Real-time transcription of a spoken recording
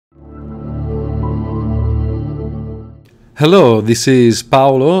Hello, this is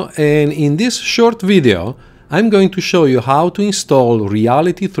Paolo, and in this short video I'm going to show you how to install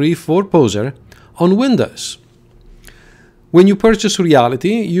Reality 3 for Poser on Windows. When you purchase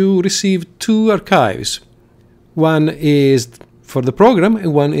Reality, you receive two archives. One is for the program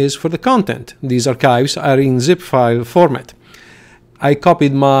and one is for the content. These archives are in zip file format. I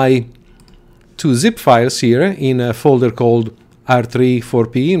copied my two zip files here in a folder called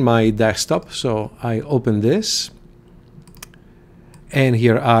R3-4P in my desktop, so I open this. And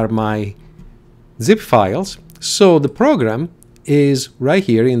here are my zip files. So the program is right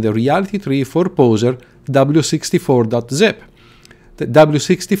here in the Reality 3 for Poser W64.zip. The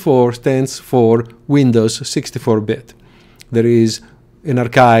W64 stands for Windows 64-bit. There is an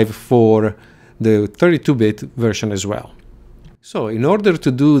archive for the 32-bit version as well. So in order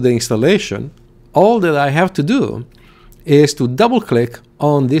to do the installation, all that I have to do is to double-click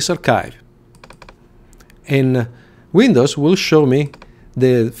on this archive. And Windows will show me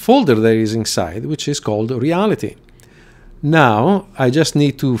the folder that is inside, which is called Reality. Now I just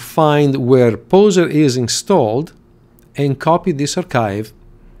need to find where Poser is installed and copy this archive,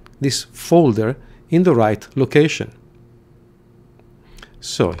 this folder, in the right location.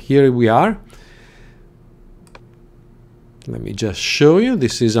 So here we are. Let me just show you.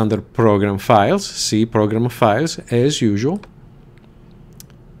 This is under Program Files. See Program Files as usual.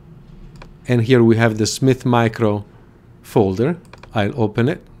 And here we have the Smith Micro folder. I'll open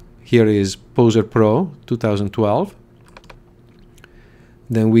it. Here is Poser Pro 2012.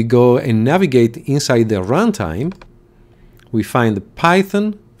 Then we go and navigate inside the runtime. We find the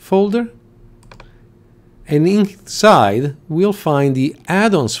Python folder. And inside we'll find the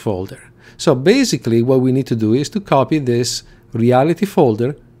add-ons folder. So basically what we need to do is to copy this Reality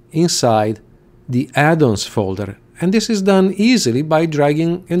folder inside the add-ons folder. And this is done easily by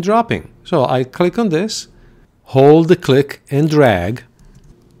dragging and dropping. So I click on this, hold the click and drag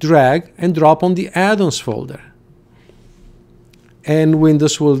and drop on the add-ons folder. And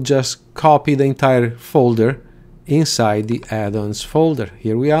Windows will just copy the entire folder inside the add-ons folder.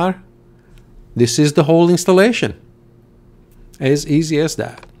 Here we are. This is the whole installation. As easy as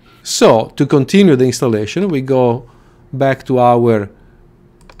that. So to continue the installation, we go back to our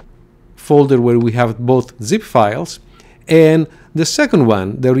folder where we have both zip files, and the second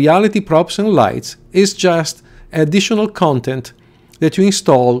one, the Reality Props and Lights, is just additional content that you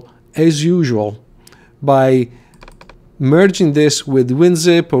install as usual by merging this with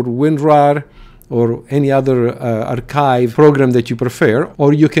WinZip or WinRAR or any other archive program that you prefer,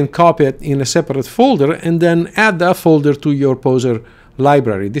 or you can copy it in a separate folder and then add that folder to your Poser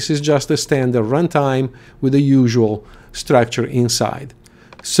library. This is just a standard runtime with the usual structure inside.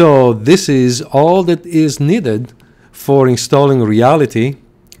 So this is all that is needed for installing Reality.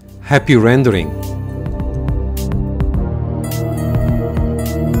 Happy rendering!